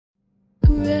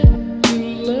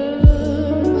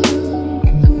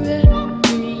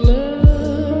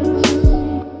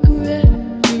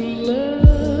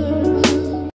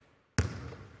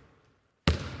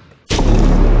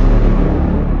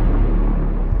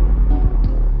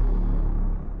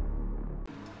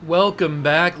Welcome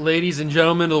back, ladies and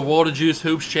gentlemen, to the World of Juice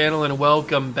Hoops channel, and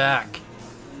welcome back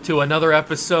to another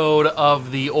episode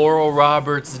of the Oral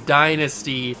Roberts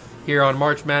Dynasty here on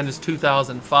March Madness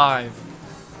 2005.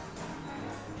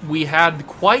 We had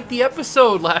quite the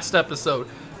episode last episode.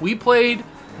 We played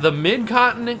the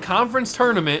Mid-Continent Conference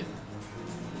Tournament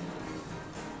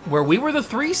where we were the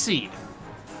 3 seed.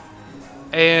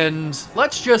 And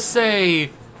let's just say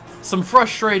some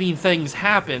frustrating things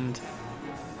happened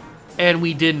and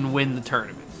we didn't win the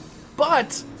tournament.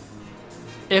 But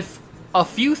if a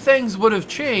few things would have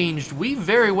changed, we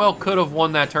very well could have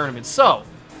won that tournament. So,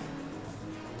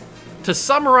 to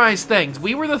summarize things,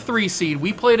 we were the 3 seed.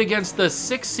 We played against the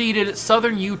 6-seeded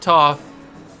Southern Utah,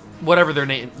 whatever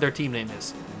their team name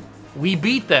is. We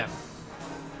beat them.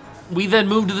 We then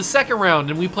moved to the second round,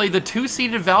 and we played the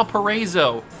 2-seeded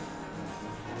Valparaiso.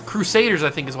 Crusaders, I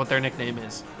think is what their nickname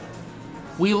is.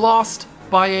 We lost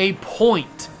by a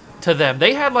point to them.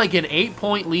 They had like an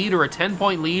 8-point lead or a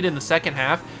 10-point lead in the second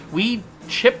half. We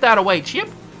chipped that away,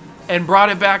 and brought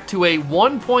it back to a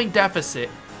 1-point deficit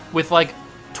with like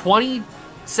 20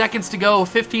 seconds to go,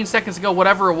 15 seconds to go,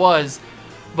 whatever it was.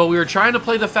 But we were trying to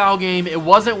play the foul game. It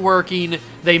wasn't working.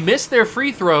 They missed their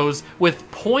free throws with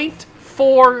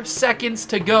 0.4 seconds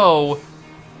to go,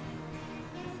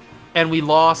 and we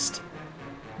lost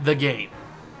the game.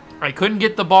 I couldn't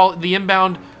get the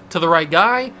inbound to the right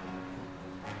guy.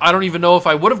 I don't even know if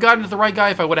I would have gotten to the right guy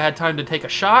if I would have had time to take a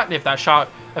shot, and if I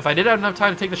did have enough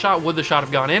time to take the shot, would the shot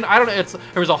have gone in? I don't know.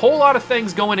 There was a whole lot of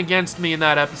things going against me in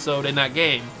that episode, in that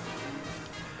game.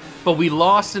 But we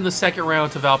lost in the second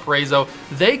round to Valparaiso.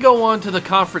 They go on to the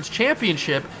conference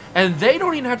championship, and they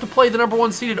don't even have to play the number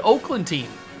 1 seeded Oakland team,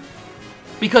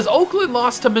 because Oakland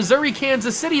lost to Missouri,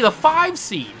 Kansas City, the 5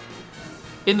 seed,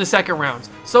 in the second round.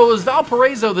 So it was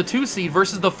Valparaiso, the 2 seed,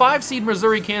 versus the 5 seed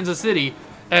Missouri, Kansas City.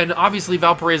 And obviously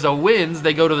Valparaiso wins.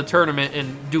 They go to the tournament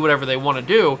and do whatever they want to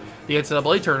do, the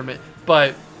NCAA tournament.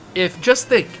 But just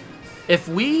think, if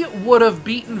we would have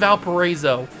beaten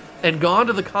Valparaiso and gone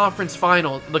to the conference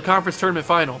tournament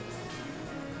final,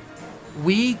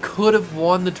 we could have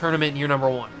won the tournament in year number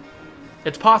 1.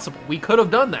 It's possible. We could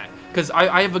have done that, because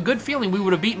I have a good feeling we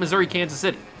would have beat Missouri, Kansas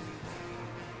City.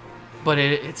 But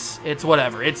it's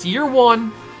whatever. It's year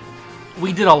 1.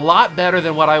 We did a lot better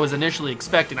than what I was initially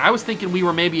expecting. I was thinking we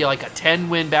were maybe like a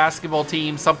 10-win basketball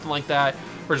team, something like that.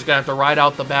 We're just going to have to ride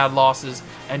out the bad losses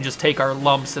and just take our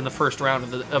lumps in the first round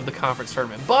of the conference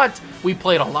tournament. But we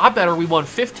played a lot better. We won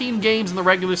 15 games in the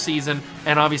regular season,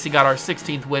 and obviously got our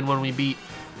 16th win when we beat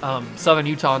Southern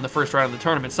Utah in the first round of the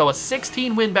tournament. So a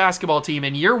 16-win basketball team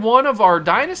in year 1 of our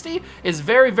dynasty is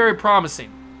very, very promising.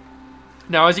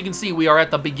 Now, as you can see, we are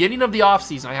at the beginning of the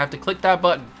offseason. I have to click that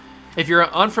button. If you're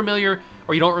unfamiliar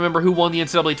or you don't remember who won the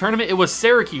NCAA tournament, it was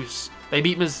Syracuse. They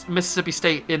beat Mississippi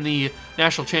State in the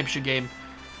national championship game.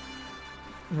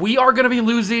 We are going to be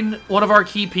losing one of our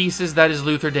key pieces, that is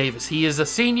Luther Davis. He is a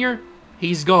senior.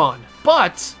 He's gone.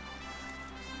 But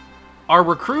our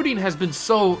recruiting has been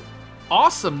so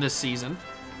awesome this season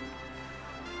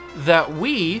that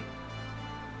we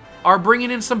are bringing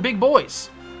in some big boys.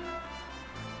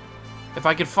 If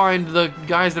I could find the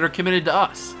guys that are committed to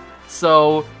us.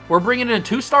 So we're bringing in a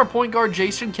 2-star point guard,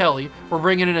 Jason Kelly. We're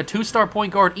bringing in a 2-star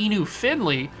point guard, Inu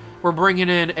Finley. We're bringing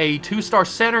in a 2-star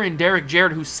center in Derek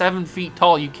Jarrett, who's 7 feet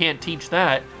tall. You can't teach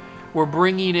that. We're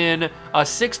bringing in a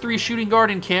 6'3" shooting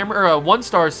guard in Cameron, or a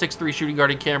 1-star 6'3" shooting guard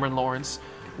in Cameron Lawrence.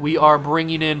 We are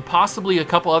bringing in possibly a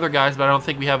couple other guys, but I don't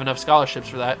think we have enough scholarships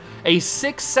for that. A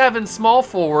 6'7" small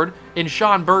forward in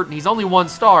Sean Burton. He's only 1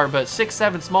 star, but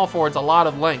 6'7" small forward's a lot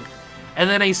of length. And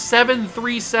then a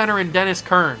 7'3" center in Dennis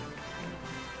Kern.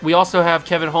 We also have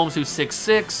Kevin Holmes, who's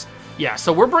 6'6". Yeah,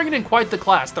 so we're bringing in quite the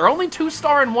class. They're only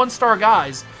 2-star and 1-star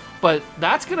guys, but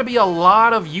that's going to be a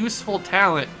lot of useful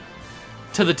talent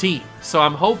to the team. So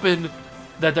I'm hoping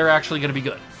that they're actually going to be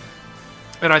good.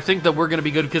 And I think that we're going to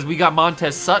be good because we got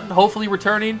Montez Sutton hopefully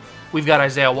returning. We've got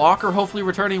Isaiah Walker hopefully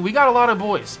returning. We got a lot of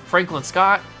boys. Franklin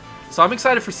Scott. So I'm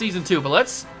excited for Season 2. But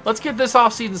let's get this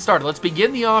offseason started. Let's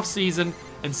begin the offseason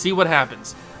and see what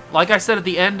happens. Like I said at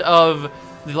the end of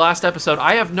the last episode,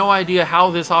 I have no idea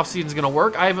how this offseason is going to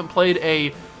work. I haven't played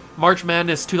a March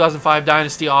Madness 2005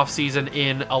 Dynasty offseason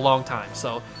in a long time.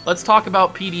 So let's talk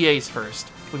about PDAs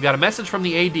first. We've got a message from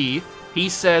the AD. He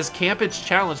says Campus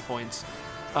Challenge points.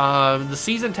 The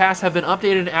season tasks have been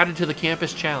updated and added to the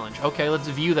Campus Challenge. Okay, let's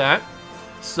view that.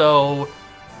 So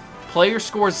player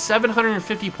scores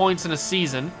 750 points in a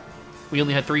season. We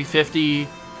only had 350.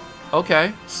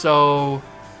 Okay, so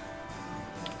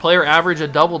player average a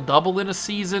double-double in a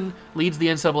season, leads the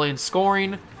NCAA in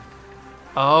scoring.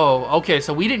 Oh, okay,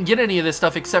 so we didn't get any of this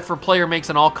stuff except for player makes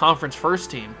an all-conference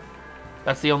first team.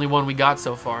 That's the only one we got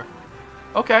so far.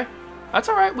 Okay, that's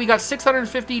all right. We got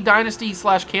 650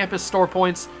 Dynasty/Campus store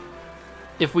points.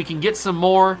 If we can get some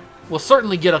more, we'll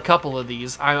certainly get a couple of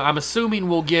these. I'm assuming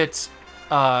we'll get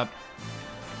the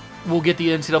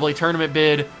NCAA tournament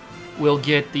bid. We'll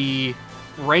get the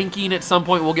ranking at some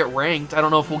point. We'll get ranked. I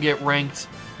don't know if we'll get ranked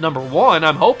 #1.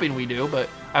 I'm hoping we do, but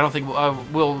I don't think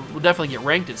we'll definitely get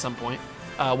ranked at some point.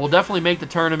 We'll definitely make the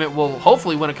tournament. We'll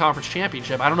hopefully win a conference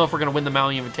championship. I don't know if we're going to win the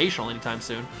Mountain Invitational anytime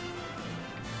soon.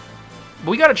 But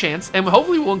we got a chance, and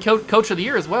hopefully we'll win Coach of the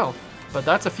Year as well. But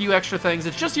that's a few extra things.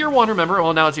 It's just year 1, remember?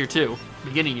 Well, now it's year 2.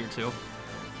 Beginning year 2.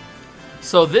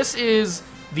 So this is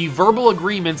the verbal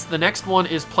agreements. The next one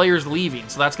is players leaving.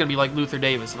 So that's going to be like Luther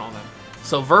Davis and all that.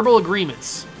 So verbal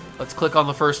agreements. Let's click on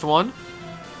the first one.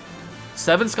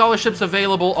 7 scholarships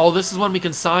available. Oh, this is when we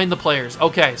can sign the players.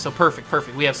 Okay, so perfect.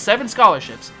 We have 7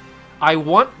 scholarships. I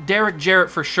want Derek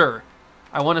Jarrett for sure.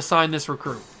 I want to sign this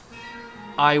recruit.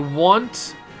 I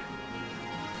want...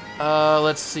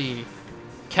 let's see.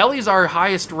 Kelly's our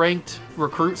highest ranked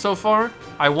recruit so far.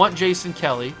 I want Jason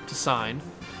Kelly to sign.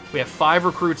 We have 5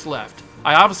 recruits left.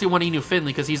 I obviously want Enu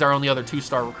Finley because he's our only other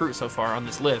 2-star recruit so far on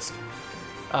this list.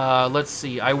 Let's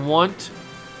see. I want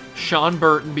Sean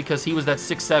Burton because he was that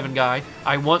 6'7" guy.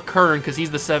 I want Kern because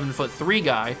he's the 7'3"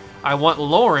 guy. I want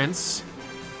Lawrence,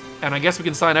 and I guess we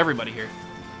can sign everybody here.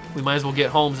 We might as well get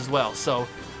Holmes as well. So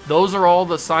those are all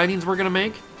the signings we're gonna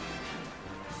make,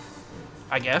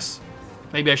 I guess.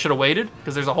 Maybe I should have waited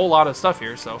because there's a whole lot of stuff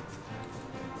here. So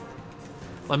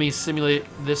let me simulate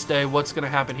this day. What's gonna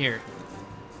happen here?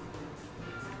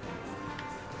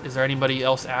 Is there anybody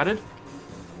else added?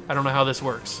 I don't know how this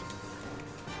works.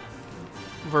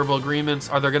 Verbal agreements.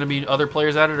 Are there going to be other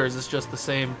players added, or is this just the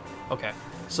same? Okay.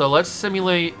 So let's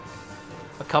simulate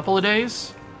a couple of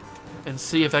days and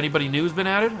see if anybody new has been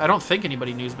added. I don't think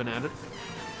anybody new has been added.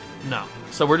 No.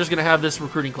 So we're just going to have this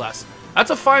recruiting class.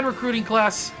 That's a fine recruiting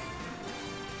class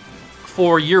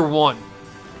for year 1.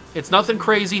 It's nothing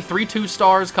crazy. 3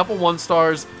 2-stars, couple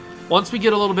 1-stars. Once we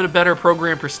get a little bit of better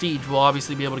program prestige, we'll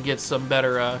obviously be able to get some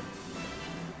better...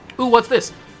 Ooh, what's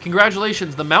this?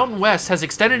 Congratulations, the Mountain West has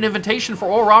extended an invitation for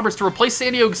Oral Roberts to replace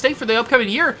San Diego State for the upcoming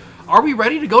year. Are we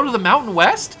ready to go to the Mountain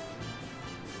West?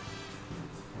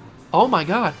 Oh my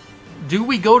God. Do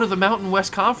we go to the Mountain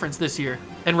West Conference this year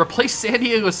and replace San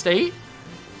Diego State?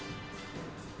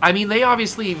 I mean, they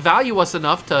obviously value us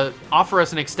enough to offer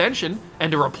us an extension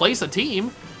and to replace a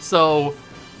team. So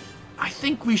I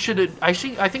think we should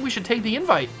take the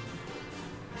invite.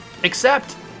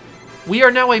 Except we are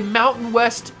now a Mountain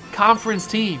West Conference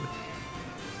team.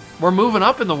 We're moving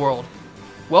up in the world.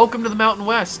 Welcome to the Mountain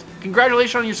West.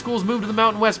 Congratulations on your school's move to the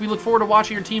Mountain West. We look forward to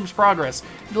watching your team's progress.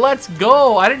 Let's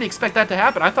go. I didn't expect that to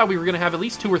happen. I thought we were going to have at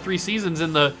least 2 or 3 seasons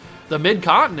in the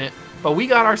mid-continent, but we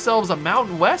got ourselves a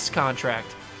Mountain West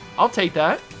contract. I'll take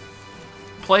that.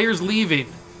 Players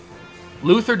leaving.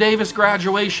 Luther Davis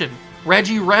graduation.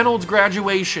 Reggie Reynolds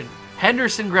graduation.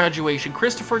 Henderson graduation,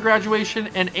 Christopher graduation,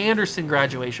 and Anderson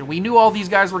graduation. We knew all these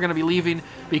guys were going to be leaving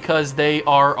because they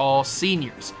are all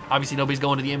seniors. Obviously, nobody's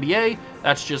going to the NBA.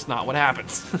 That's just not what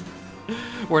happens.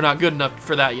 We're not good enough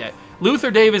for that yet. Luther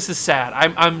Davis is sad.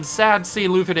 I'm sad seeing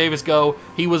Luther Davis go.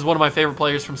 He was one of my favorite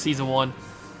players from Season 1.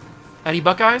 Any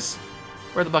Buckeyes?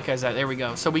 Where are the Buckeyes at? There we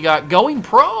go. So we got Going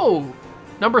Pro,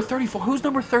 number 34. Who's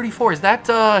number 34? Is that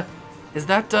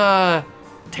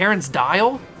Terrence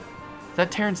Dial? Is that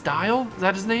Terrence Dial? Is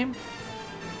that his name?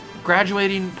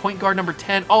 Graduating point guard number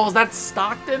 10. Oh, is that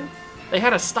Stockton? They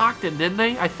had a Stockton, didn't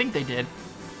they? I think they did.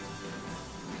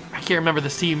 I can't remember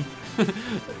this team.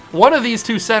 One of these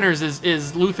 2 centers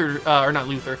is Luther, or not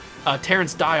Luther,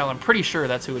 Terrence Dial. I'm pretty sure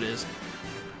that's who it is.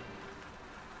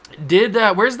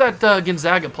 Where's that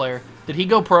Gonzaga player? Did he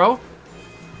go pro?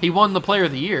 He won the Player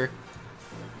of the Year.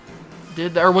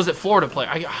 Or was it Florida player?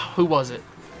 Who was it?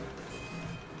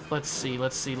 Let's see. Are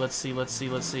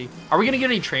we going to get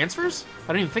any transfers? I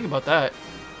didn't even think about that.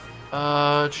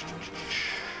 Got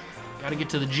to get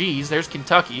to the G's. There's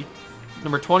Kentucky.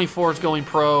 Number 24 is going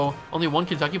pro. Only 1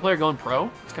 Kentucky player going pro?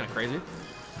 It's kind of crazy.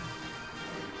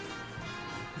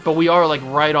 But we are like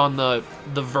right on the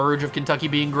verge of Kentucky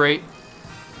being great.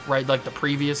 Right, like the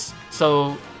previous.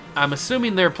 So I'm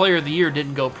assuming their Player of the Year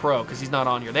didn't go pro because he's not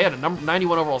on here. They had a number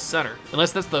 91 overall center.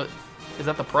 Unless that's the... Is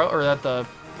that the pro or is that the...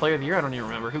 Player of the Year? I don't even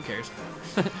remember. Who cares?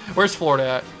 Where's Florida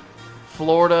at?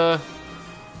 Florida,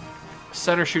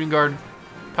 center, shooting guard,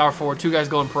 power forward, 2 guys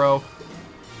going pro.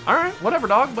 All right, whatever,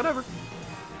 dog, whatever.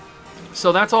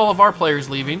 So that's all of our players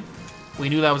leaving. We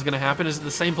knew that was going to happen. Is it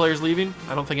the same players leaving?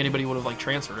 I don't think anybody would have like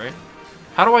transferred, right?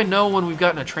 How do I know when we've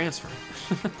gotten a transfer?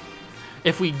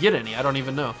 If we get any, I don't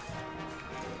even know.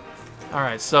 All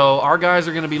right, so our guys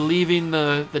are going to be leaving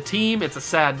the team. It's a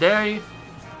sad day.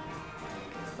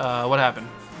 What happened?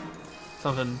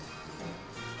 Something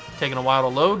taking a while to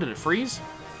load. Did it freeze?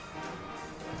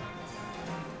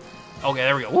 Okay,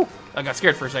 there we go. Woo, I got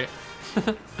scared for a second.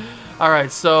 All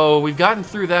right, so we've gotten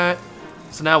through that.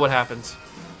 So now what happens?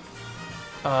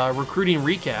 Recruiting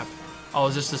recap. Oh,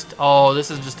 this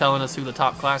is just telling us who the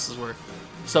top classes were.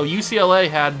 So UCLA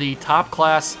had the top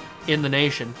class in the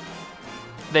nation.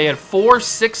 They had 4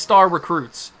 6-star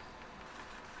recruits.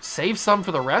 Save some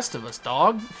for the rest of us,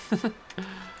 dog.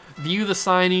 View the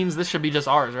signings. This should be just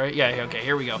ours, right? Yeah, okay,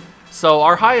 here we go. So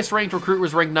our highest ranked recruit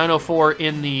was ranked 904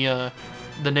 in the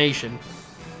nation.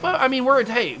 But I mean,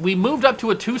 we moved up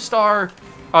to a 2-star.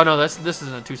 Oh no, this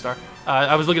isn't a 2-star.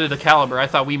 I was looking at the caliber. I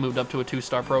thought we moved up to a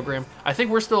 2-star program. I think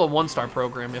we're still a 1-star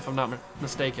program, if I'm not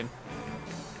mistaken.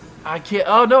 I can't.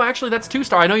 Oh no, actually that's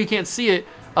 2-star. I know you can't see it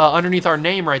underneath our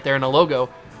name right there in the logo.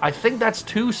 I think that's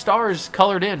 2 stars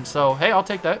colored in. So hey, I'll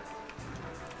take that.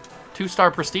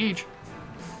 2-star prestige.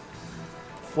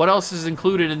 What else is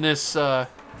included in this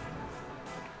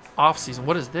off-season?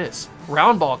 What is this?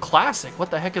 Round Ball Classic.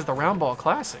 What the heck is the Round Ball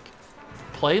Classic?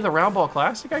 Play the Round Ball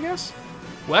Classic, I guess?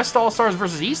 West All-Stars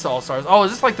versus East All-Stars. Oh,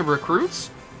 is this like the recruits?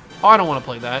 Oh, I don't want to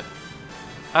play that.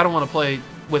 I don't want to play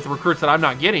with recruits that I'm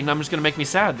not getting. I'm just going to make me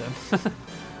sad then.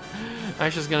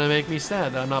 That's just going to make me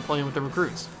sad that I'm not playing with the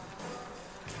recruits.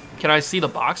 Can I see the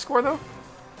box score, though?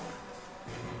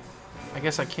 I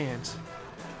guess I can't.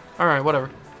 Alright, whatever.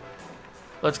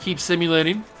 Let's keep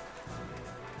simulating.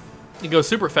 It goes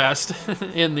super fast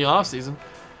in the off-season.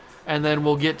 And then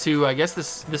we'll get to, I guess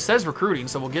this says recruiting,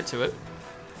 so we'll get to it.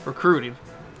 Recruiting.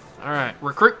 Alright,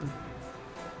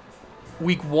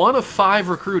 Week 1 of 5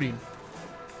 recruiting.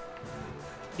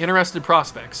 Interested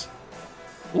prospects.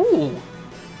 Ooh.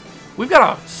 We've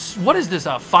got what is this,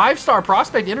 a 5-star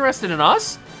prospect interested in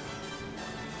us?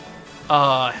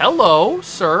 Hello,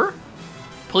 sir.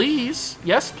 Please.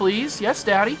 Yes, please. Yes,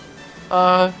 daddy.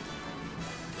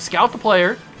 Scout the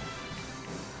player.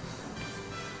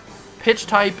 Pitch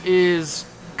type is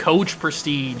coach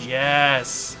prestige.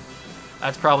 Yes.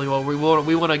 That's probably what we want.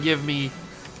 We want to give me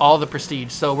all the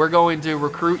prestige. So we're going to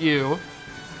recruit you.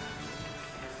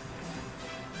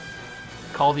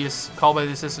 Call by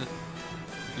the assistant.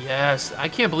 Yes. I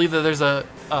can't believe that there's a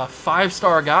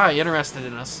 5-star guy interested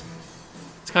in us.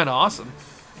 It's kind of awesome.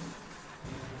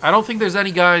 I don't think there's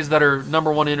any guys that are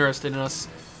 #1 interested in us,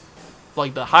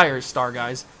 like the higher star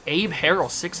guys. Abe Harrell,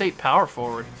 6'8" power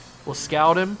forward. We'll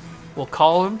scout him. We'll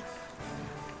call him.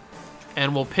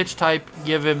 And we'll pitch type,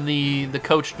 give him the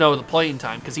playing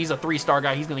time, because he's a 3-star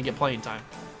guy. He's going to get playing time.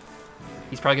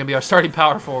 He's probably going to be our starting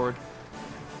power forward.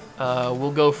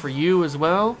 We'll go for you as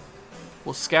well.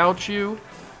 We'll scout you.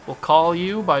 We'll call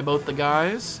you by both the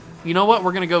guys. You know what?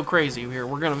 We're going to go crazy here.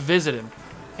 We're going to visit him.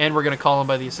 And we're going to call him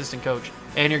by the assistant coach.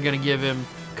 And you're going to give him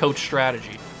coach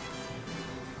strategy.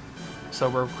 So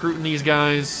we're recruiting these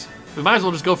guys. We might as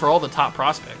well just go for all the top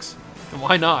prospects. And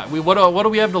why not? What do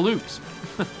we have to lose?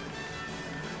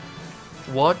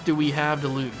 What do we have to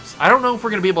lose? I don't know if we're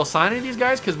going to be able to sign any of these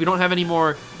guys because we don't have any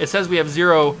more. It says we have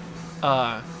 0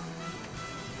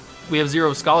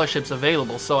 scholarships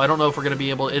available. So I don't know if we're going to be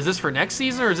able. Is this for next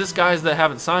season or is this guys that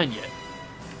haven't signed yet?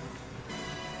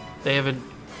 They haven't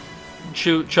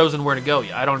chosen where to go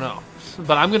yet. I don't know.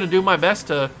 But I'm going to do my best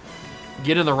to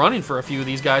get in the running for a few of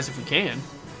these guys if we can.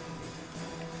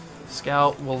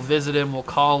 Scout, we'll visit him, we'll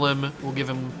call him, we'll give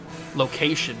him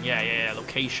location. Yeah,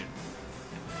 location.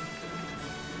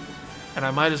 And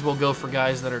I might as well go for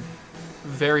guys that are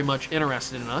very much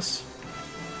interested in us.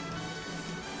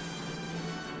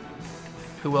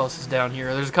 Who else is down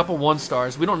here? There's a couple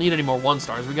 1-stars. We don't need any more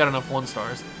 1-stars. We got enough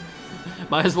 1-stars.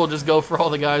 Might as well just go for all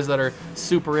the guys that are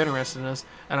super interested in us.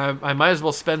 And I might as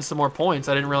well spend some more points.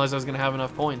 I didn't realize I was going to have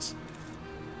enough points.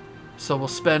 So we'll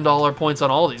spend all our points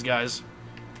on all these guys.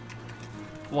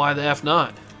 Why the F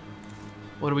not?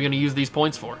 What are we going to use these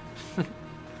points for?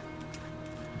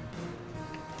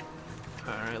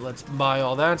 Alright, let's buy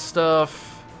all that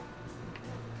stuff.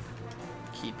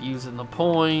 Keep using the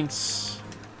points.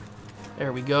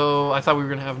 There we go. I thought we were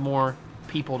going to have more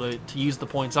people to use the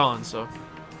points on, so...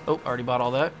 Oh, already bought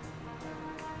all that.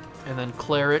 And then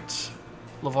Claret.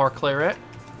 LeVar Claret.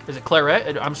 Is it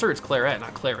Claret? I'm sure it's Claret,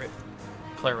 not Claret.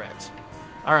 Claret.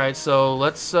 Alright, so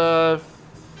let's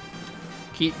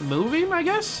keep moving, I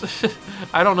guess?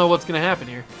 I don't know what's going to happen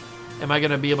here. Am I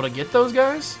going to be able to get those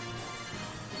guys?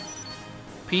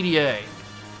 PDA.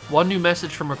 1 new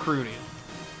message from recruiting.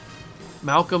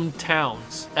 Malcolm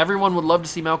Towns. Everyone would love to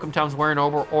see Malcolm Towns wearing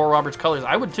Oral Roberts colors.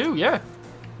 I would too, yeah.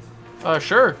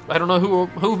 Sure. I don't know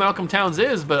who Malcolm Towns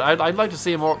is, but I'd like to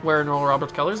see him wearing Oral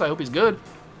Roberts colors. I hope he's good.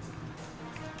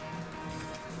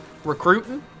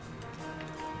 Recruiting.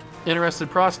 Interested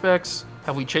prospects.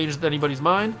 Have we changed anybody's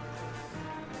mind?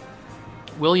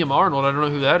 William Arnold. I don't know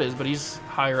who that is, but he's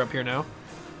higher up here now.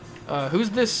 Who's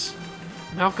this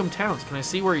Malcolm Towns? Can I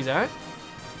see where he's at?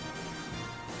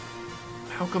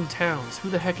 Malcolm Towns. Who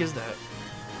the heck is that?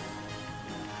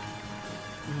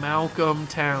 Malcolm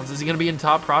Towns. Is he going to be in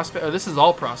top prospect? Oh, this is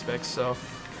all prospects, so.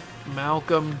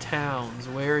 Malcolm Towns.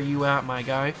 Where are you at, my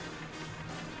guy?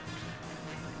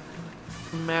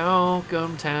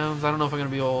 Malcolm Towns. I don't know if I'm going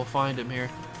to be able to find him here.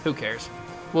 Who cares?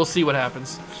 We'll see what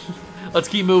happens. Let's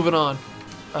keep moving on.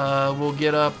 We'll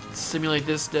get up, simulate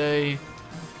this day.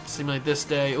 Simulate this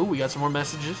day. Oh, we got some more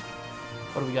messages.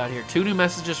 What do we got here? 2 new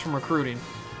messages from recruiting.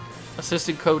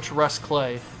 Assistant coach Russ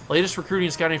Clay. Latest recruiting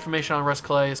and scouting information on Russ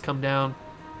Clay has come down.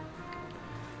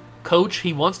 Coach,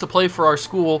 he wants to play for our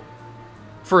school,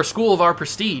 for a school of our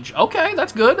prestige. Okay,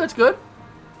 that's good. That's good.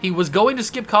 He was going to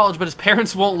skip college, but his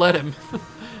parents won't let him.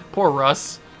 Poor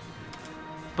Russ.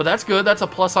 But that's good. That's a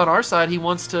plus on our side. He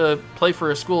wants to play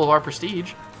for a school of our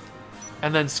prestige.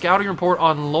 And then scouting report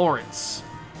on Lawrence.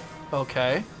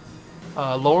 Okay.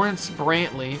 Lawrence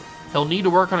Brantley. He'll need to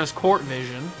work on his court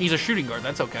vision. He's a shooting guard.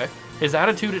 That's okay. His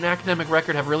attitude and academic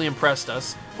record have really impressed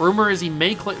us. Rumor is he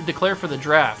may declare for the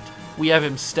draft. We have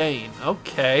him staying.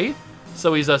 Okay.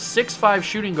 So he's a 6'5"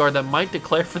 shooting guard that might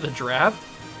declare for the draft.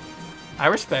 I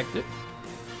respect it.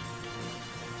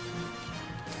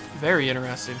 Very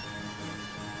interesting.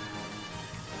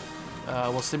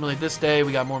 We'll simulate this day.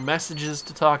 We got more messages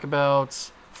to talk about.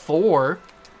 4.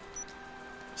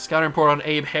 Scouting report on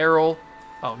Abe Harrell.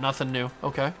 Oh, nothing new.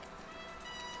 Okay.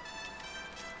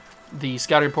 The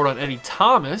scouting report on Eddie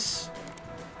Thomas.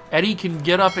 Eddie can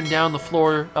get up and down the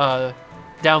floor,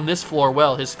 down this floor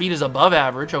well. His speed is above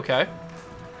average. Okay.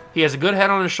 He has a good head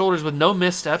on his shoulders with no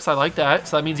missteps. I like that.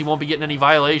 So that means he won't be getting any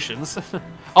violations.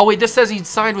 Oh, wait. This says he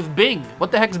signed with Bing.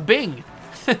 What the heck's Bing?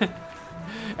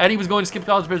 Eddie was going to skip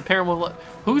college, but his parent won't let...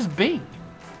 Who's Bing?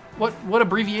 What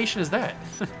abbreviation is that?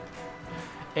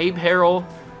 Abe Harrell.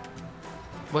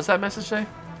 What's that message say?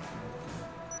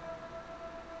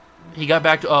 He got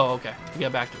back to... Oh, okay. He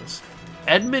got back to us.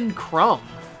 Edmund Crum.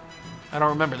 I don't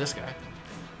remember this guy.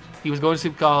 He was going to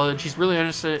skip college. He's really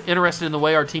interested in the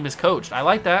way our team is coached. I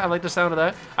like that. I like the sound of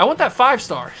that. I want that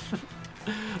 5-star.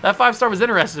 That 5-star was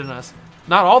interested in us.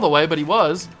 Not all the way, but he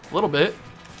was. A little bit.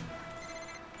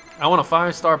 I want a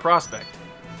 5-star prospect.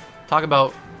 Talk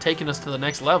about taking us to the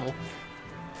next level.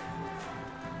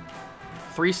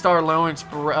 3-star Lawrence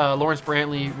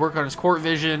Brantley. Work on his court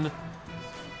vision.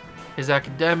 His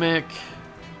academic.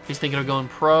 He's thinking of going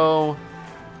pro.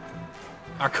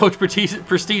 Our coach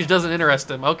prestige doesn't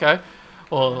interest him. Okay.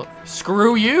 Well,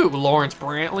 screw you, Lawrence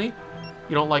Brantley.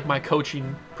 You don't like my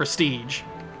coaching prestige.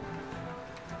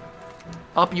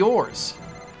 Up yours.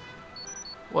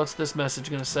 What's this message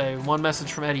going to say? One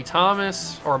message from Eddie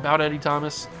Thomas, or about Eddie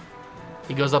Thomas.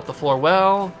 He goes up the floor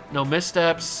well. No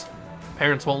missteps.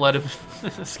 Parents won't let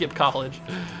him skip college.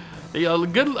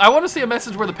 Good. I want to see a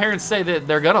message where the parents say that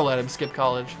they're going to let him skip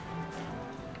college.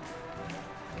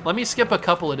 Let me skip a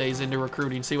couple of days into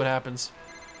recruiting, see what happens.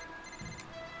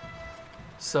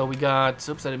 So we got...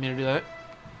 Oops, I didn't mean to do that.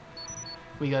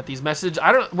 We got these messages.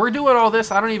 We're doing all this.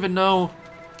 I don't even know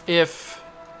if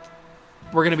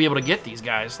we're going to be able to get these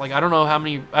guys. Like, I don't know how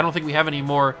many... I don't think we have any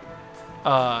more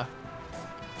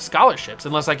scholarships,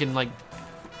 unless I can, like,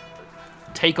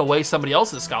 take away somebody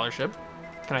else's scholarship.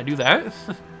 Can I do that?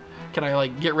 Can I,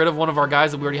 like, get rid of one of our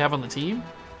guys that we already have on the team?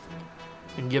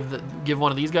 And give one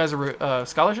of these guys a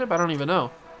scholarship? I don't even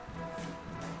know.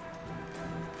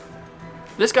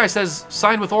 This guy says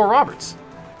signed with Oral Roberts.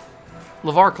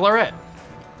 LeVar Claret.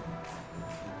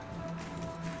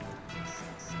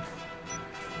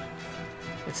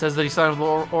 It says that he signed with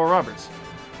Oral Roberts.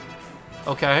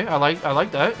 Okay, I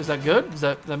like that. Is that good? Does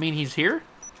that mean he's here?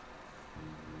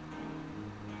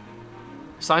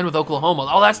 Signed with Oklahoma.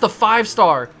 Oh, that's the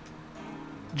 5-star.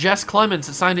 Jess Clemens.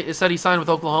 It said he signed with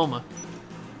Oklahoma.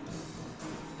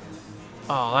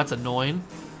 Oh, that's annoying.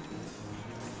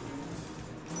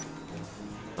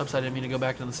 Oops, I didn't mean to go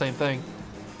back to the same thing.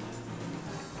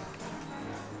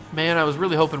 Man, I was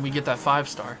really hoping we'd get that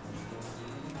 5-star.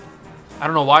 I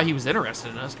don't know why he was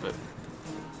interested in us, but...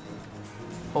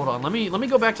 Hold on, let me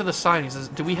go back to the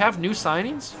signings. Do we have new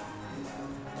signings?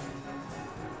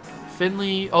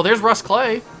 Finley... Oh, there's Russ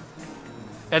Clay.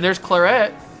 And there's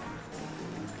Claret.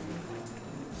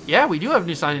 Yeah, we do have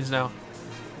new signings now.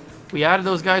 We added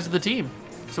those guys to the team.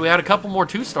 So we had a couple more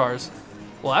 2-stars.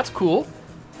 Well, that's cool.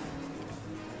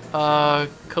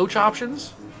 Coach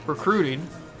options. Recruiting.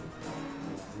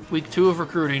 Week 2 of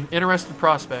recruiting. Interested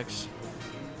prospects.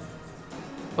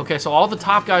 Okay, so all the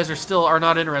top guys are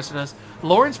not interested in us.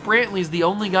 Lawrence Brantley's the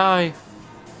only guy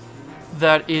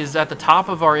that is at the top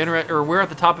of our we're at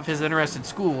the top of his interested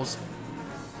schools.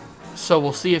 So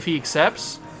we'll see if he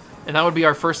accepts, and that would be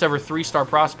our first ever 3-star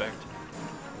prospect.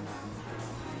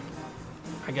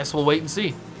 I guess we'll wait and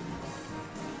see.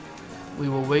 We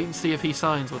will wait and see if he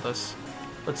signs with us.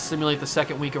 Let's simulate the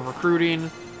second week of recruiting.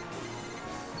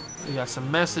 We got some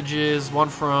messages. One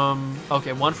from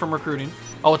recruiting.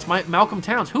 Oh, it's Malcolm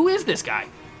Towns. Who is this guy?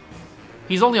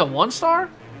 He's only a 1-star?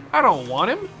 I don't want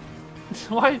him.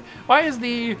 Why is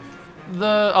the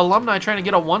alumni trying to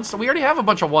get a 1-star? We already have a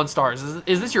bunch of 1-stars.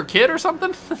 Is this your kid or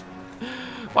something?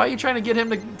 Why are you trying to get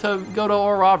him to go to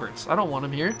Oral Roberts? I don't want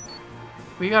him here.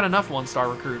 We got enough 1-star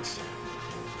recruits.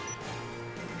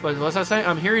 But what's that say?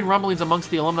 I'm hearing rumblings amongst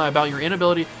the alumni about your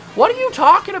inability. What are you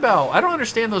talking about? I don't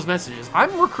understand those messages.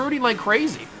 I'm recruiting like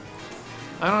crazy.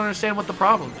 I don't understand what the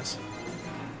problem is.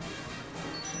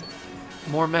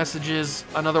 More messages.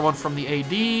 Another one from the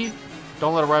AD.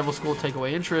 Don't let a rival school take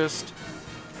away interest.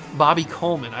 Bobby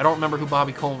Coleman. I don't remember who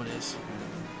Bobby Coleman is.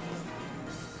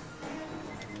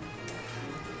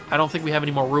 I don't think we have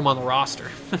any more room on the roster.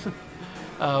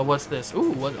 What's this?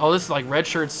 Ooh, oh, this is like red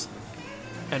shirts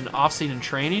and off-season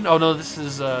training. Oh, no, this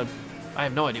is... I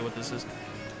have no idea what this is.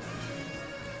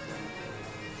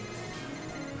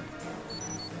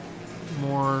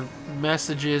 More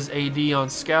messages. AD on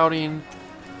scouting.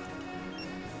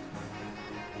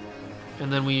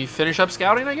 And then we finish up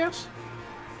scouting, I guess?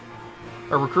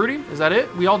 Or recruiting? Is that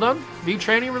it? We all done? View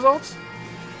training results?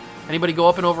 Anybody go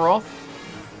up in overall?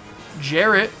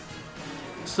 Jarrett.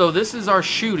 So this is our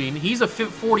shooting. He's a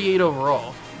 48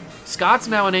 overall. Scott's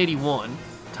now an 81.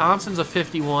 Thompson's a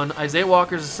 51. Isaiah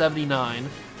Walker's a 79.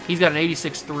 He's got an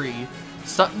 86.3.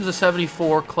 Sutton's a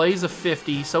 74. Clay's a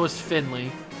 50. So is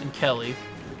Finley and Kelly.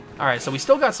 All right, so we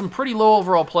still got some pretty low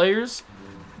overall players,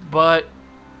 but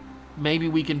maybe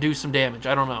we can do some damage.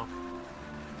 I don't know.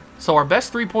 So our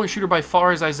best three-point shooter by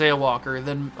far is Isaiah Walker,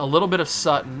 then a little bit of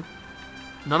Sutton.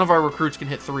 None of our recruits can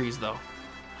hit threes, though.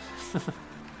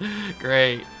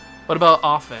 Great. What about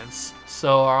offense?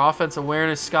 So our offense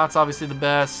awareness, Scott's obviously the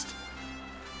best.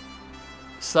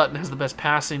 Sutton has the best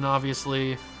passing,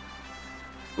 obviously.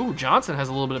 Ooh, Johnson has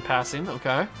a little bit of passing.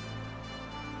 Okay.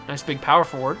 Nice big power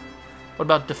forward. What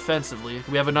about defensively?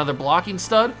 We have another blocking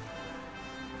stud.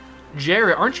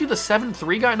 Jarrett, aren't you the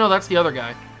 7'3" guy? No, that's the other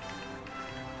guy.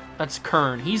 That's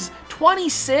Kern. He's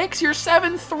 26. You're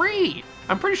 7'3".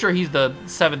 I'm pretty sure he's the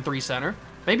 7'3" center.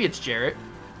 Maybe it's Jarrett.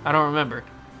 I don't remember.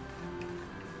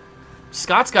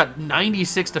 Scott's got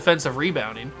 96 defensive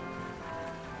rebounding.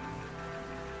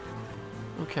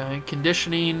 Okay,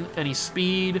 conditioning, any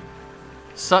speed.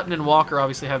 Sutton and Walker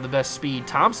obviously have the best speed.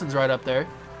 Thompson's right up there.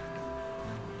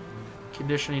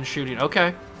 Conditioning, shooting.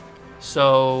 Okay.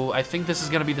 So I think this is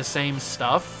going to be the same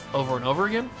stuff over and over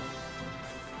again.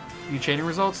 View chaining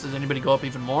results. Does anybody go up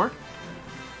even more?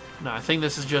 No, I think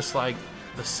this is just like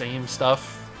the same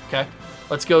stuff. Okay.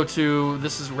 Let's go to,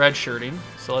 this is red shirting.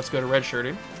 So let's go to red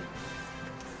shirting.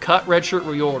 Cut, red shirt,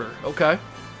 reorder. Okay.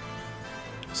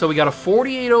 So we got a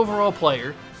 48 overall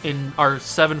player in our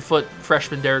 7-foot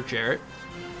freshman Derek Jarrett.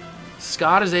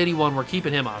 Scott is 81. We're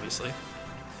keeping him, obviously.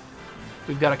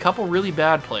 We've got a couple really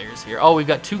bad players here. Oh, we've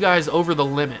got 2 guys over the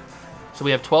limit. So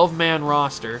we have 12-man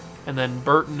roster, and then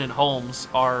Burton and Holmes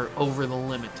are over the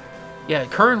limit. Yeah,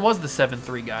 Kern was the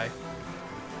 7'3" guy.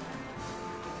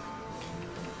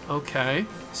 Okay,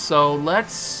 so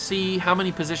let's see how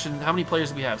many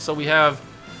players we have. So we have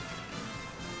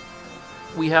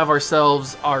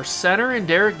ourselves our center in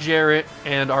Derek Jarrett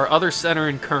and our other center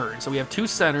in Kern. So we have 2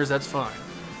 centers, that's fine.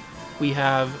 We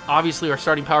have, obviously, our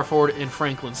starting power forward in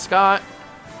Franklin Scott.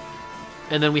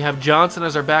 And then we have Johnson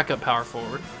as our backup power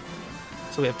forward.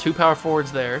 So we have 2 power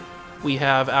forwards there. We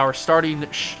have our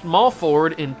starting small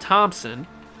forward in Thompson.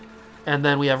 And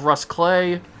then we have Russ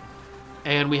Clay.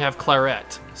 And we have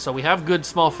Claret. So we have good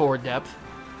small forward depth.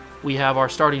 We have our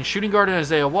starting shooting guard in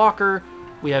Isaiah Walker.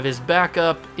 We have his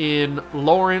backup in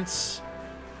Lawrence.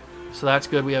 So that's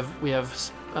good. We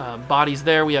have bodies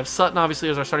there. We have Sutton, obviously,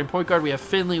 as our starting point guard. We have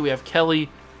Finley. We have Kelly.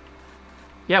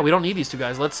 Yeah, we don't need these 2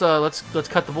 guys. Let's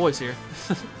cut the boys here.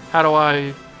 How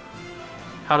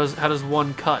does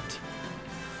one cut?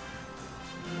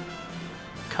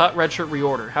 Cut, redshirt,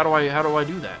 reorder. How do I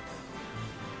do that?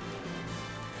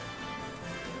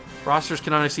 Rosters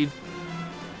cannot exceed.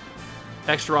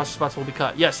 Extra roster spots will be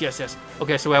cut. Yes.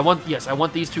 Okay, so I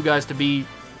want these 2 guys to be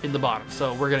in the bottom.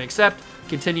 So we're gonna accept.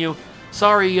 Continue.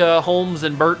 Sorry, Holmes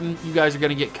and Burton, you guys are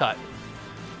gonna get cut.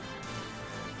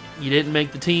 You didn't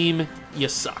make the team. You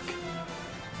suck.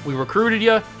 We recruited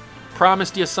you.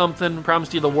 promised you something,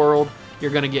 promised you the world,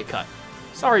 you're going to get cut.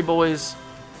 Sorry, boys.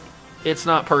 It's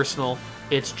not personal.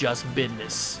 It's just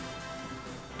business.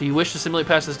 Do you wish to simulate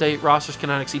past this date? Rosters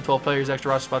cannot exceed 12 players. Extra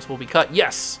roster spots will be cut.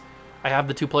 Yes. I have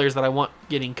the 2 players that I want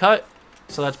getting cut,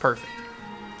 so that's perfect.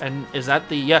 And is that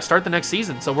the... Yeah, start the next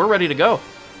season. So we're ready to go.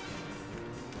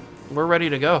 We're ready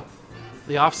to go.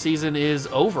 The off-season is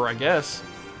over, I guess.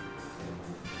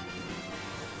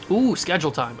 Ooh,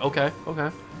 schedule time. Okay,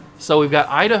 okay. So we've got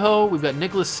Idaho, we've got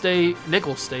Nicholls State,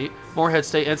 Morehead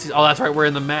State, NC... Oh, that's right, we're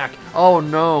in the MAC. Oh,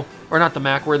 no. Or not the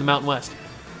MAC, we're in the Mountain West.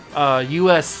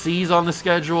 USC's on the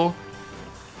schedule.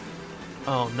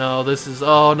 Oh, no, this is...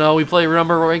 Oh, no, we play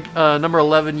number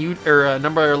 11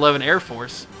 number 11 Air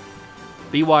Force.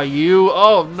 BYU.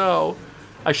 Oh, no.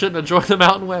 I shouldn't have joined the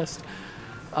Mountain West.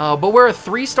 But we're a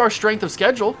 3-star strength of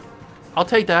schedule. I'll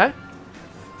take that.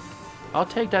 I'll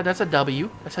take that. That's a W.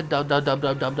 That's a dub.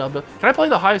 Can I play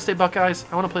the Ohio State Buckeyes?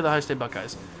 I want to play the Ohio State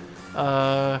Buckeyes.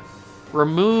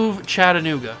 Remove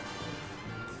Chattanooga.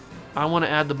 I want to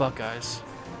add the Buckeyes.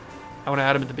 I want to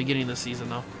add them at the beginning of the season,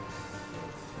 though.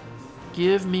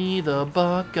 Give me the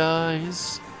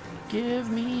Buckeyes. Give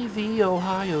me the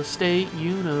Ohio State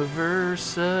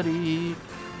University.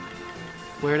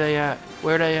 Where they at?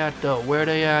 Where they at, though? Where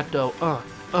they at, though?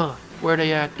 Where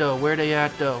they at, though? Where they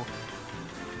at, though?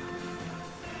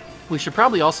 We should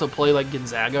probably also play like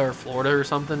Gonzaga or Florida or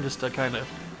something just to kind of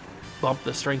bump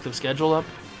the strength of schedule up.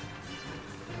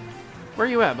 Where are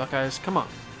you at, Buckeyes? Come on.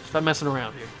 Stop messing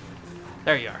around here.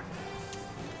 There you are.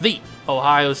 The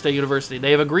Ohio State University.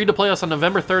 They have agreed to play us on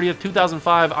November 30th,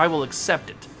 2005. I will accept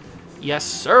it. Yes,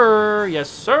 sir. Yes,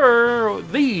 sir.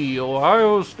 The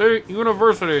Ohio State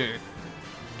University.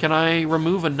 Can I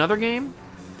remove another game?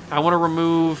 I want to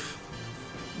remove...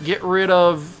 Get rid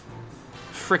of...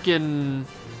 Frickin'...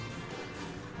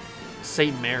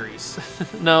 St. Mary's.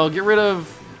 No, get rid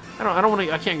of... I don't want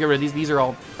to... I can't get rid of these. These are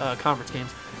all conference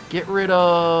games. Get rid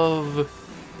of...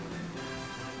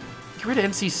 Get rid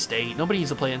of NC State. Nobody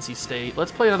needs to play NC State.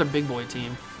 Let's play another big boy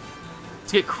team.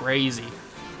 Let's get crazy.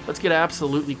 Let's get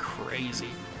absolutely crazy.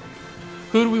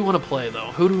 Who do we want to play,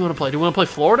 though? Who do we want to play? Do we want to play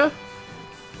Florida?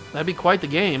 That'd be quite the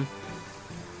game.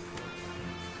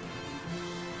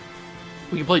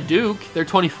 We can play Duke. They're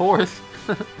 24th.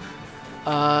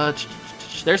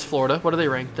 There's Florida. What are they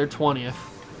ranked? They're 20th.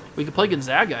 We could play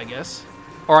Gonzaga, I guess.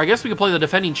 Or I guess we could play the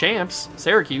defending champs,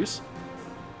 Syracuse.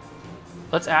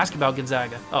 Let's ask about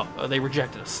Gonzaga. Oh, they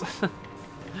rejected us.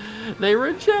 They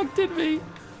rejected me.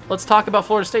 Let's talk about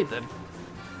Florida State then.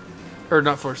 Or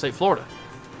not Florida State, Florida.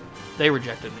 They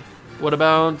rejected me. What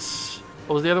about...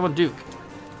 What was the other one? Duke.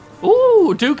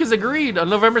 Ooh, Duke has agreed. On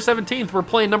November 17th, we're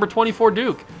playing number 24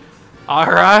 Duke. All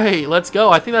right, let's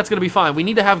go. I think that's going to be fine. We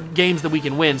need to have games that we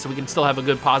can win so we can still have a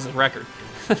good positive record.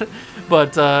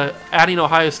 But adding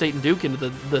Ohio State and Duke into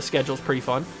the schedule is pretty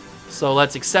fun. So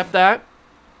let's accept that.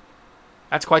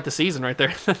 That's quite the season right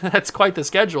there. That's quite the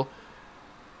schedule.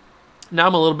 Now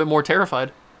I'm a little bit more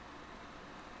terrified.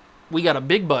 We got a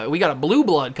big butt. We got a blue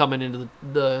blood coming into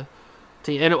the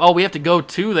team. And oh, we have to go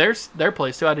to their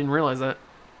place too. I didn't realize that.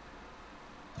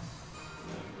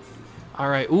 All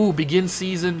right. Ooh, begin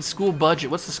season, school budget.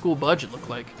 What's the school budget look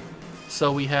like?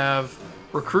 So we have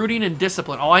recruiting and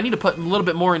discipline. Oh, I need to put a little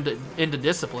bit more into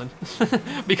discipline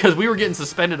because we were getting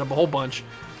suspended a whole bunch.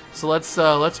 So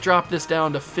let's drop this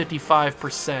down to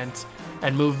 55%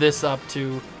 and move this up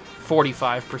to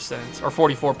 45% or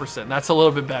 44%. That's a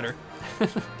little bit better.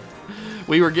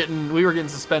 we were getting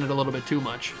suspended a little bit too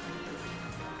much.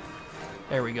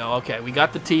 There we go. Okay, we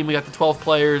got the team. We got the 12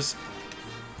 players.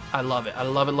 I love it. I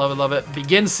love it, love it, love it.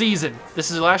 Begin season. This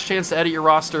is your last chance to edit your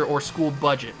roster or school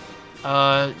budget.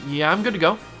 Yeah, I'm good to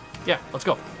go. Yeah, let's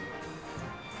go.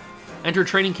 Enter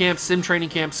training camp, sim training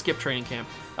camp, skip training camp.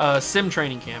 Sim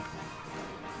training camp.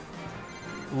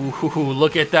 Ooh,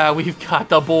 look at that. We've got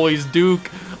the boys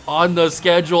Duke on the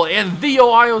schedule, and the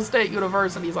Ohio State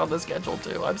University's on the schedule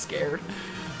too. I'm scared.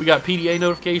 We got PDA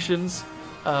notifications,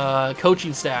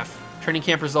 coaching staff, training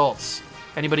camp results.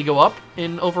 Anybody go up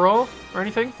in overall or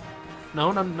anything?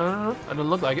 No. That doesn't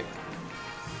look like it.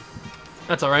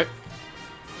 That's all right.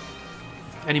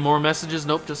 Any more messages?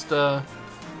 Nope, just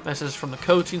messages from the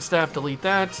coaching staff. Delete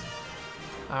that.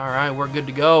 All right, we're good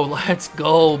to go. Let's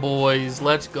go, boys.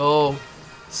 Let's go.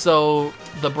 So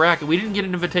the bracket, we didn't get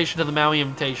an invitation to the Maui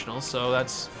Invitational, so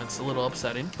that's a little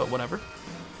upsetting, but whatever.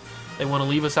 They want to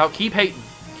leave us out. Keep hating.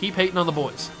 Keep hating on the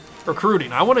boys.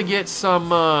 Recruiting. I want to get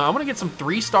some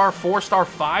 3-star, 4-star,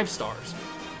 5 stars.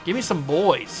 Give me some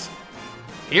boys.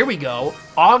 Here we go.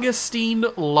 Augustine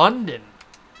London.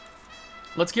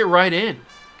 Let's get right in.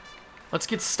 Let's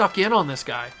get stuck in on this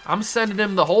guy. I'm sending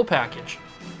him the whole package.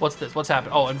 What's this? What's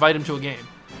happened? Oh, invite him to a game.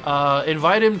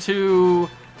 Invite him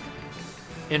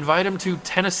to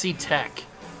Tennessee Tech.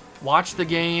 Watch the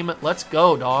game. Let's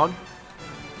go, dog.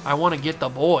 I want to get the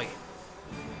boy.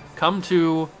 Come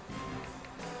to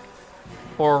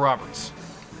Oral Roberts.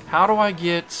 How do I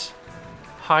get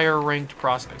higher ranked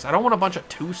prospects? I don't want a bunch of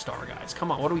 2-star guys.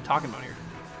 Come on, what are we talking about here?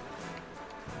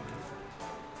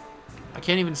 I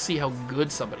can't even see how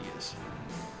good somebody is.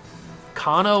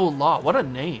 Kano Law. What a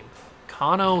name.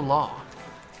 Kano Law.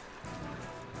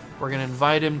 We're going to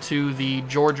invite him to the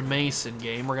George Mason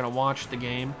game. We're going to watch the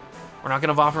game. We're not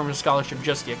going to offer him a scholarship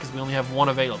just yet because we only have one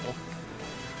available.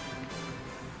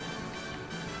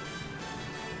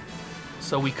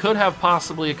 So we could have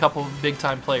possibly a couple of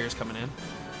big-time players coming in.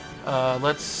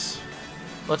 Let's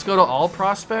go to all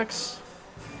prospects.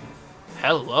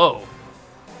 Hello.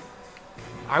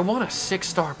 I want a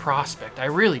 6-star prospect. I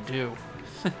really do.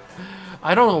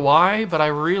 I don't know why, but I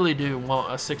really do want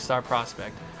a 6-star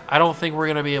prospect. I don't think we're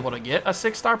going to be able to get a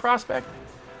 6-star prospect,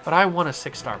 but I want a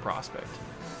 6-star prospect.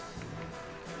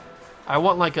 I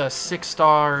want like a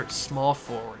 6-star small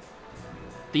forward.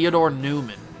 Theodore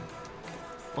Newman.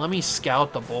 Let me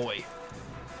scout the boy.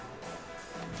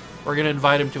 We're going to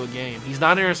invite him to a game. He's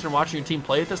not interested in watching your team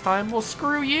play at this time? Well,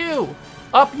 screw you.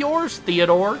 Up yours,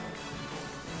 Theodore.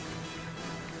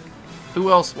 Who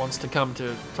else wants to come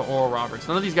to Oral Roberts?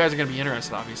 None of these guys are going to be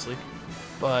interested, obviously.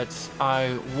 But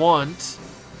I want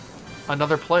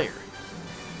another player.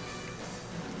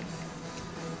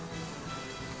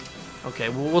 Okay,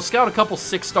 well, we'll scout a couple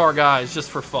 6-star guys just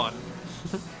for fun.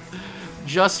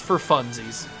 Just for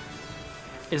funsies.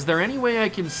 Is there any way I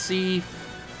can see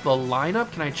the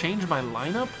lineup? Can I change my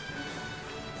lineup?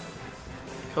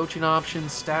 Coaching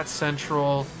options, Stats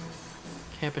Central,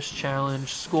 Campus Challenge,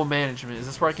 School Management. Is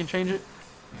this where I can change it?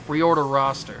 Reorder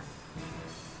roster.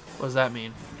 What does that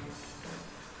mean?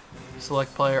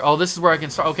 Select player. Oh, this is where I can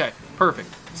start. Okay, perfect.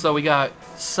 So we got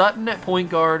Sutton at point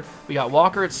guard. We got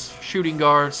Walker at shooting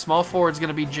guard. Small forward's going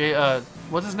to be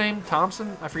what's his name?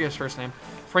 Thompson? I forget his first name.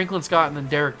 Franklin Scott and then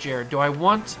Derek Jarrett. Do I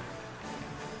want...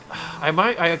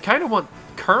 I kind of want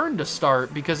Kern to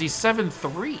start because he's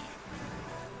 7'3".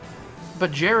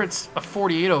 But Jarrett's a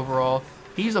 48 overall.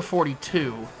 He's a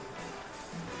 42.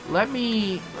 Let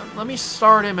me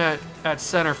start him at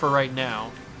center for right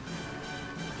now.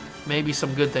 Maybe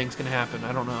some good things can happen.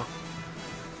 I don't know.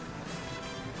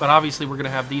 But obviously we're going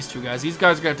to have these two guys. These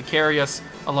guys are going to have to carry us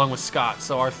along with Scott.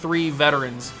 So our 3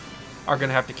 veterans are going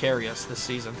to have to carry us this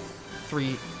season.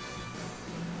 3...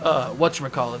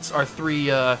 whatchamacallits, our 3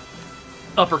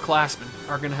 upperclassmen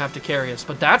are going to have to carry us.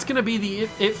 But that's going to be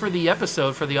it for the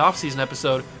episode, for the offseason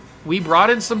episode. We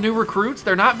brought in some new recruits.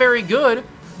 They're not very good,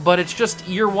 but it's just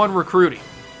year 1 recruiting.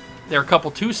 There are a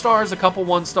couple 2-stars, a couple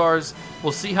 1-stars.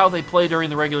 We'll see how they play during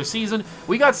the regular season.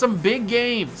 We got some big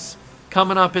games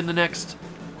coming up in the next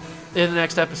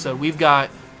episode. We've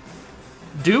got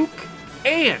Duke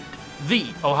and the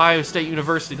Ohio State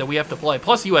University that we have to play,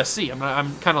 plus USC.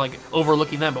 I'm kind of like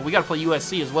overlooking them, but we got to play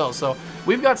USC as well. So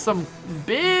we've got some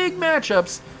big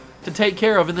matchups to take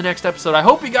care of in the next episode. I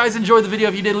hope you guys enjoyed the video.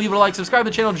 If you did, leave it a like, subscribe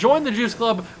to the channel, join the Juice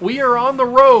Club. We are on the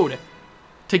road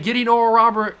to getting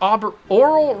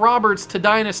Oral Roberts to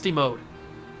Dynasty mode.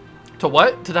 To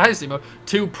what? To Dynasty mode.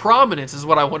 To prominence is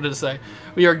what I wanted to say.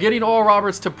 We are getting Oral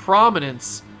Roberts to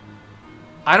prominence.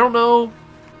 I don't know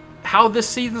how this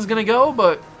season's going to go,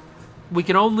 but we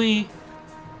can only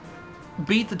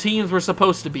beat the teams we're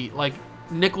supposed to beat, like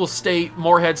Nicholls State,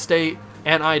 Morehead State,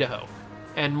 and Idaho,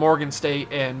 and Morgan State,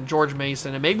 and George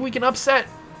Mason, and maybe we can upset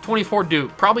 24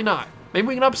 Duke. Probably not. Maybe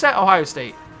we can upset Ohio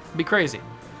State. It'd be crazy.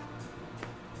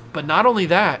 But not only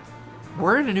that,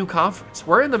 we're in a new conference.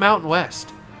 We're in the Mountain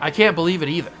West. I can't believe it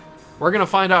either. We're going to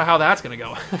find out how that's going to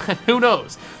go. Who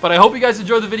knows? But I hope you guys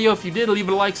enjoyed the video. If you did, leave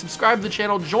it a like, subscribe to the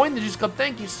channel, join the Juice Club.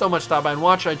 Thank you so much for stopping by and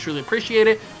watching. I truly appreciate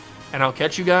it. And I'll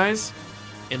catch you guys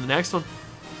in the next one.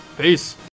 Peace.